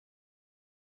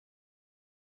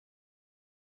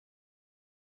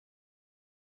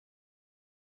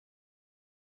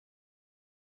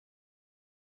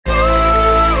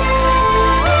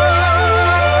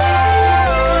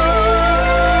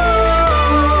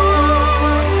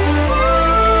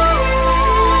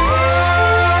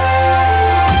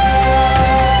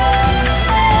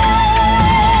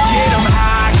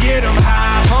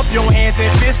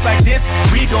nights like this,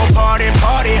 we gon' party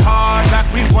hard like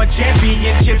we won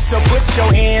championships. So put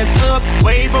your hands up,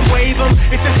 wave 'em,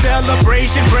 it's a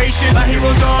celebration. My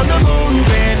heroes on the move,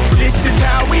 and this is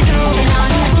how we do. And on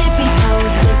your tippy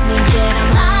toes with me, get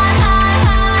 'em high, high,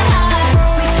 high,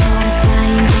 high. Reach for the sky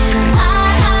and get 'em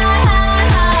high, high, high,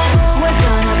 high. We're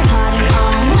gonna party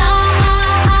all night.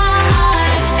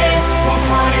 We'll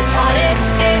party,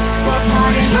 we'll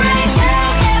party. Break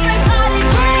out, everybody,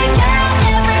 break out,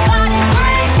 everybody,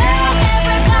 break out,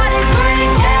 everybody,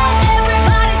 break out,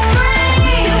 everybody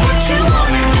scream. Do what you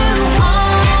wanna do,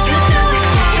 and you do it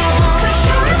now, 'cause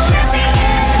you're a champion.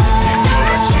 You're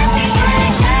a champion.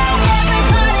 Break out,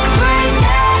 everybody, break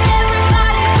out,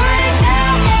 everybody, break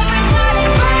out, everybody,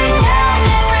 break out,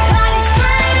 everybody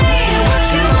scream. Do what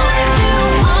you wanna do,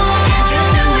 and you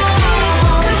do it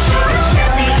now, 'cause you're a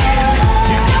champion.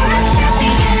 You're a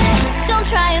champion. Don't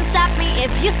try and stop me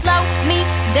if you slow me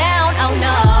down, oh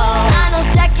no. Final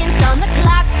seconds on the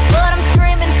clock, but I'm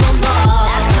screaming for more.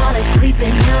 Last call is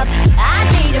creeping up, I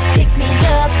need to pick me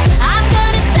up. I'm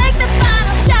gonna take the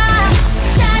final shot.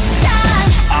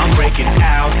 I'm breaking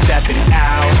out, stepping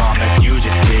out, I'm a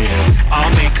fugitive. I'll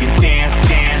make you dance,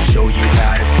 show you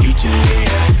how the future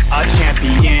lives. A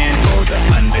champion, or the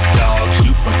underdogs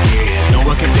you forget. No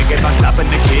one can think about stopping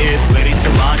the kids. Ready to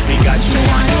launch, we got you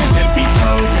on your tippy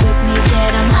toes. With me,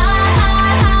 get 'em high,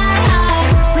 high, high,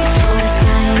 high. Reach for the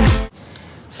sky and get.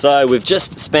 So we've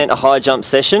just spent a high jump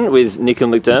session with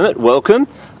Nicola McDermott. Welcome.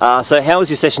 So how was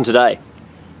your session today?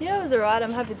 Yeah, it was alright.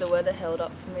 I'm happy the weather held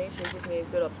up for me to give me a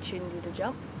good opportunity to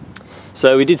jump.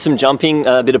 So we did some jumping,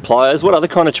 a bit of plyos. What other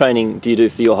kind of training do you do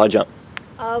for your high jump?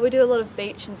 We do a lot of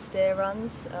beach and stair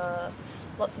runs,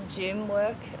 lots of gym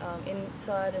work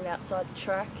inside and outside the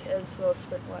track, as well as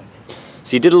sprint work.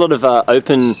 So you did a lot of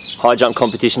open high jump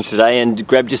competitions today and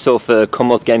grabbed yourself a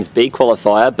Commonwealth Games B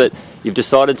qualifier, but you've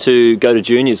decided to go to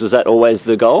juniors. Was that always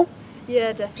the goal?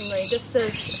 Yeah, definitely. Just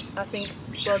as I think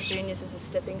World Juniors is a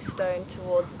stepping stone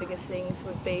towards bigger things,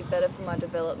 would be better for my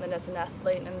development as an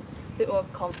athlete and a bit more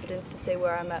of confidence to see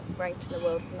where I'm at ranked in the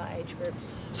world for my age group.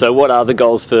 So what are the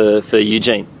goals for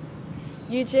Eugene?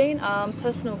 Eugene,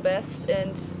 personal best,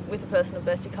 and with a personal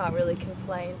best you can't really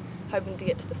complain. Hoping to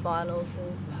get to the finals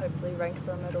and hopefully rank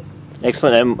for a medal.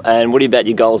 Excellent. And what about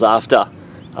your goals after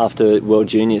World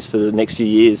Juniors for the next few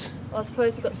years? Well, I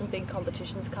suppose we've got some big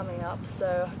competitions coming up,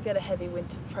 so I've got a heavy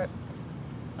winter prep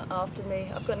after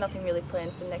me. I've got nothing really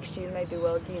planned for next year, maybe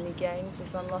World Uni Games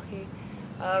if I'm lucky.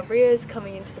 Rio's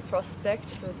coming into the prospect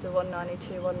with the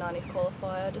 192, 190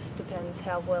 qualifier. Just depends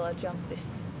how well I jump this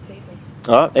season.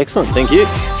 All right, excellent. Thank you.